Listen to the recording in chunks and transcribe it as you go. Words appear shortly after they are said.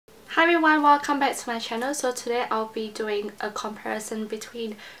Hi everyone, welcome back to my channel. So today I'll be doing a comparison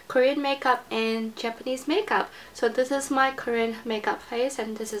between Korean makeup and Japanese makeup. So this is my Korean makeup face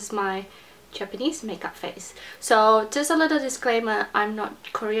and this is my Japanese makeup face. So just a little disclaimer, I'm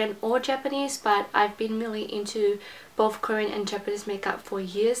not Korean or Japanese, but I've been really into both Korean and Japanese makeup for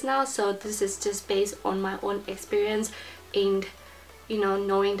years now. So this is just based on my own experience in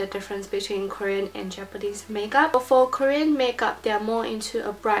knowing the difference between Korean and Japanese makeup. For Korean makeup, they're more into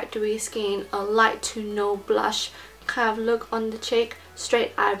a bright dewy skin, a light to no blush kind of look on the cheek,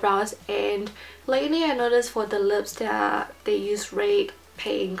 straight eyebrows, and lately I noticed for the lips they use red,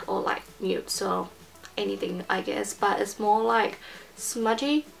 pink, or like nude, so anything I guess, but it's more like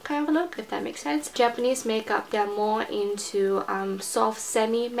smudgy kind of look, if that makes sense. Japanese makeup, they're more into soft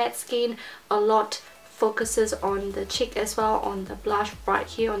semi matte skin, a lot focuses on the cheek as well, on the blush right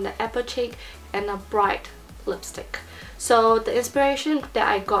here on the upper cheek, and a bright lipstick. So the inspiration that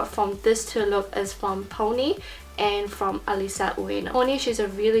I got from this two look is from PONY and from Alisa Ueno. PONY, she's a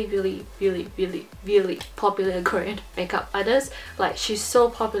really popular Korean makeup artist. Like, she's so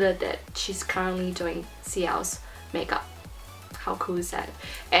popular that she's currently doing CL's makeup. How cool is that?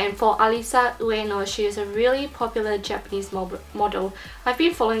 And for Alisa Ueno, she is a really popular Japanese model. I've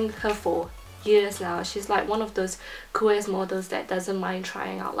been following her for years now. She's like one of those coolest models that doesn't mind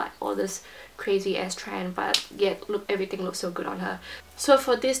trying out like all this crazy ass trend, but yet everything looks so good on her. So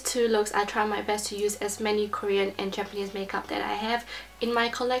for these two looks, I try my best to use as many Korean and Japanese makeup that I have in my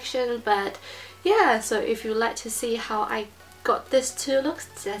collection. But yeah, so if you'd like to see how I got these two looks,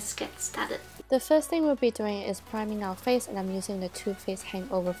 let's get started. The first thing we'll be doing is priming our face, and I'm using the Too Faced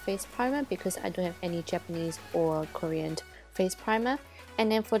Hangover Face Primer because I don't have any Japanese or Korean face primer. And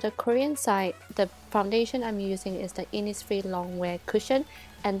then for the Korean side, the foundation I'm using is the Innisfree Longwear Cushion,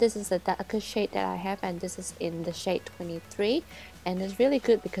 and this is the darker shade that I have, and this is in the shade 23, and it's really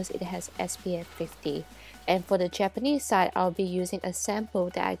good because it has SPF 50. And for the Japanese side, I'll be using a sample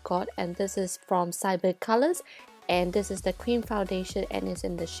that I got, and this is from Cyber Colors, and this is the cream foundation and it's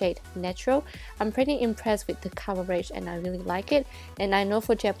in the shade Natural. I'm pretty impressed with the coverage and I really like it. And I know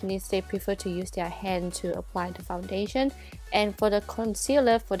for Japanese, they prefer to use their hand to apply the foundation. And for the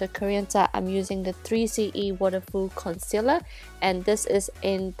concealer, for the Korean side, I'm using the 3CE Waterproof Concealer, and this is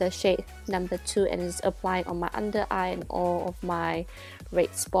in the shade number 2 and is applying on my under eye and all of my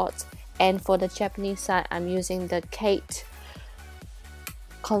red spots. And for the Japanese side, I'm using the Kate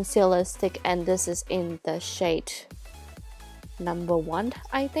concealer stick, and this is in the shade number 1,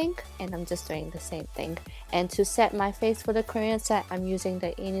 I think, and I'm just doing the same thing. And to set my face for the Korean side, I'm using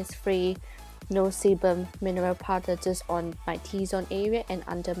the Innisfree No Sebum Mineral Powder just on my T-zone area and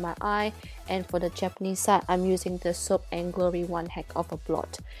under my eye. And for the Japanese side, I'm using the Soap and Glory 1 Heck of a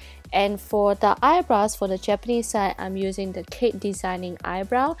Blot. And for the eyebrows, for the Japanese side, I'm using the Kate Designing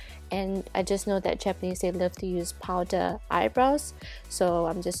Eyebrow, and I just know that Japanese, they love to use powder eyebrows, so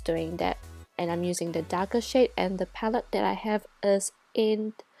I'm just doing that. And I'm using the darker shade, and the palette that I have is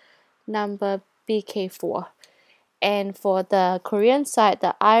in number BK4. And for the Korean side,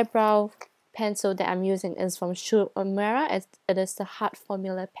 the eyebrow pencil that I'm using is from Shu Uemura. It is the Heart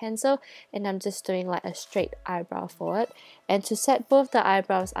Formula pencil, and I'm just doing like a straight eyebrow for it. And to set both the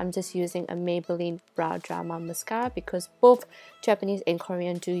eyebrows, I'm just using a Maybelline Brow Drama mascara because both Japanese and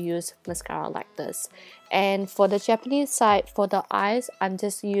Korean do use mascara like this. And for the Japanese side, for the eyes, I'm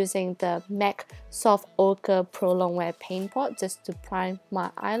just using the MAC Soft Ochre Pro Longwear Paint Pot just to prime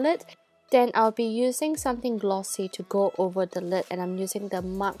my eyelid. Then I'll be using something glossy to go over the lid, and I'm using the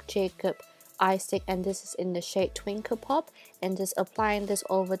Marc Jacob eye stick, and this is in the shade Twinkle Pop, and just applying this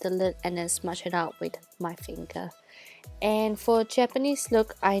over the lid and then smudge it out with my finger. And for Japanese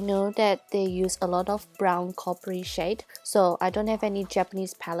look, I know that they use a lot of brown coppery shade, so I don't have any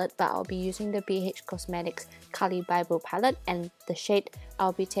Japanese palette, but I'll be using the BH Cosmetics Kali Bible palette, and the shade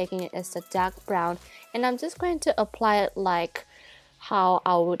I'll be taking it is the dark brown, and I'm just going to apply it like how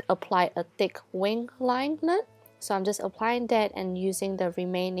I would apply a thick wing line lid. So I'm just applying that and using the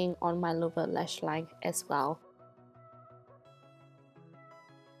remaining on my lower lash line as well.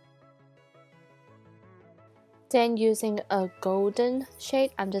 Then using a golden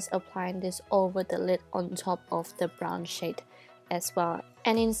shade, I'm just applying this over the lid on top of the brown shade as well.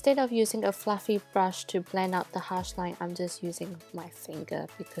 And instead of using a fluffy brush to blend out the harsh line, I'm just using my finger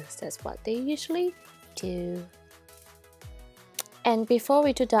because that's what they usually do. And before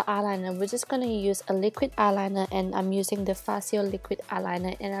we do the eyeliner, we're just going to use a liquid eyeliner, and I'm using the Facio liquid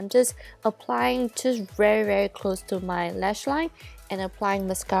eyeliner, and I'm just applying just very close to my lash line and applying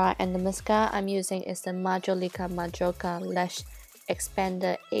mascara. And the mascara I'm using is the Majolica Majorca Lash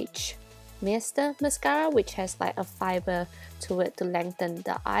Expander H Mister mascara, which has like a fiber to it to lengthen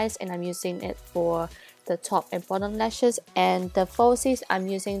the eyes, and I'm using it for the top and bottom lashes. And the falsies I'm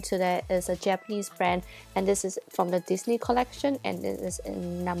using today is a Japanese brand, and this is from the Disney collection, and it is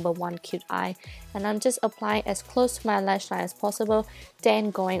in number 1 Cute Eye. And I'm just applying as close to my lash line as possible, then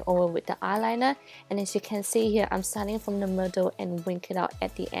going over with the eyeliner. And as you can see here, I'm starting from the middle and wink it out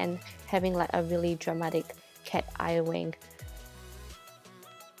at the end, having like a really dramatic cat eye wing.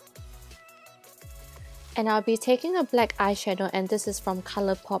 And I'll be taking a black eyeshadow, and this is from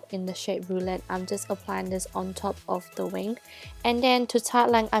Colourpop in the shade Roulette. I'm just applying this on top of the wing. And then to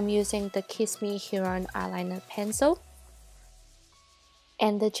tightline, I'm using the Kiss Me Huron eyeliner pencil.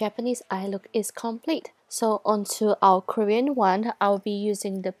 And the Japanese eye look is complete. So onto our Korean one, I'll be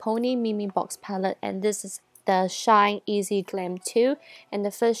using the Pony Mimi Box palette, and this is the Shine Easy Glam 2, and the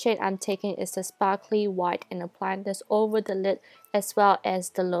first shade I'm taking is the sparkly white, and applying this over the lid as well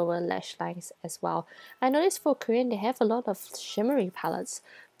as the lower lash lines as well. I noticed for Korean they have a lot of shimmery palettes,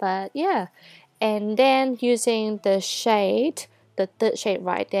 but yeah. And then using the shade, the third shade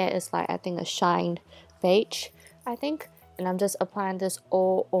right there is like I think a Shine Beige, I think, and I'm just applying this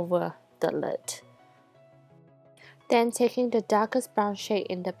all over the lid. Then taking the darkest brown shade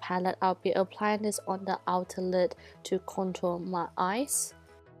in the palette, I'll be applying this on the outer lid to contour my eyes.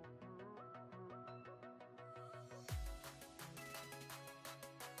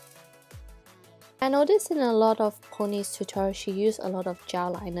 I noticed in a lot of Pony's tutorials she used a lot of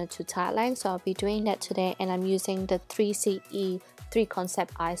gel liner to tightline, so I'll be doing that today, and I'm using the 3CE 3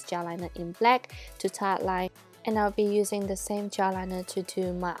 Concept Eyes gel liner in black to tightline. And I'll be using the same gel liner to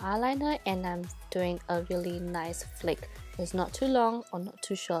do my eyeliner, and I'm doing a really nice flick. It's not too long or not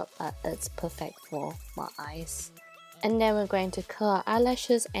too short, but it's perfect for my eyes. And then we're going to curl our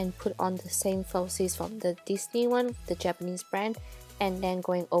eyelashes and put on the same falsies from the Disney one, the Japanese brand, and then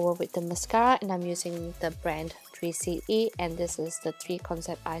going over with the mascara, and I'm using the brand 3CE, and this is the 3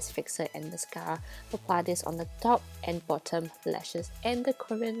 Concept Eyes Fixer and Mascara. Apply this on the top and bottom lashes, and the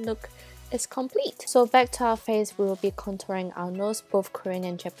Korean look is complete. So back to our face, we will be contouring our nose. Both Korean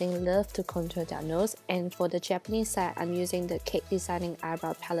and Japanese love to contour their nose, and for the Japanese side, I'm using the Cake Designing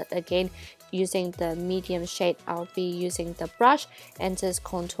Eyebrow Palette again. Using the medium shade, I'll be using the brush and just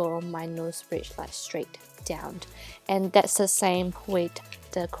contour my nose bridge like straight down. And that's the same with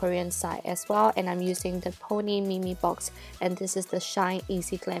the Korean side as well, and I'm using the Pony Mimi Box, and this is the Shine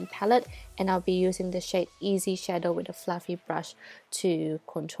Easy Glam palette, and I'll be using the shade Easy Shadow with a fluffy brush to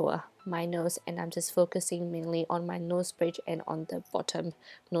contour my nose, and I'm just focusing mainly on my nose bridge and on the bottom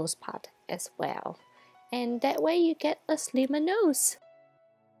nose part as well, and that way you get a slimmer nose.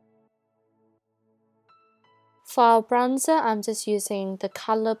 For our bronzer, I'm just using the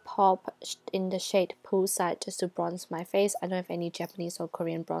Colourpop in the shade Poolside just to bronze my face. I don't have any Japanese or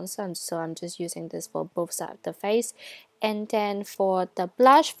Korean bronzer, so I'm just using this for both sides of the face. And then for the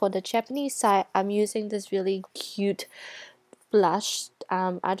blush, for the Japanese side, I'm using this really cute blush.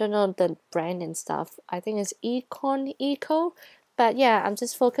 I don't know the brand and stuff. I think it's Eco. But yeah, I'm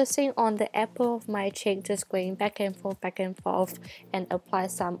just focusing on the apple of my cheek, just going back and forth, and apply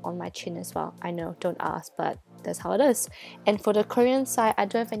some on my chin as well. I know, don't ask, but that's how it is. And for the Korean side, I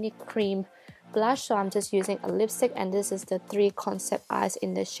don't have any cream blush, so I'm just using a lipstick, and this is the 3 Concept Eyes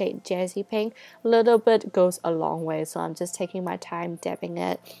in the shade Jazzy Pink. Little bit goes a long way, so I'm just taking my time dabbing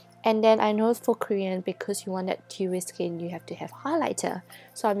it. And then I know for Korean, because you want that dewy skin, you have to have highlighter.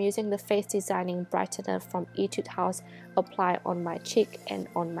 So I'm using the Face Designing Brightener from Etude House, apply on my cheek and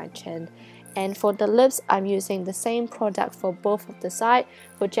on my chin. And for the lips, I'm using the same product for both of the side.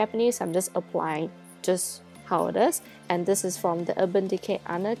 For Japanese, I'm just applying just how it is. And this is from the Urban Decay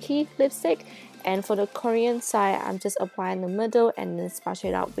Anarchy lipstick. And for the Korean side, I'm just applying the middle and then smash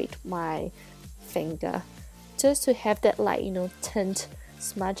it out with my finger, just to have that like, you know, tint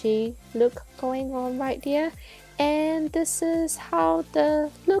smudgy look going on right there. And this is how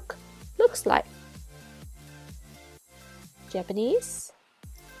the look looks like. Japanese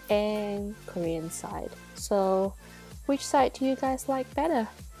and Korean side. So which side do you guys like better?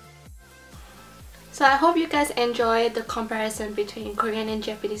 So I hope you guys enjoyed the comparison between Korean and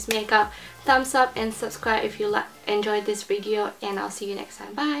Japanese makeup. Thumbs up and subscribe if you enjoyed this video, and I'll see you next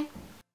time. Bye!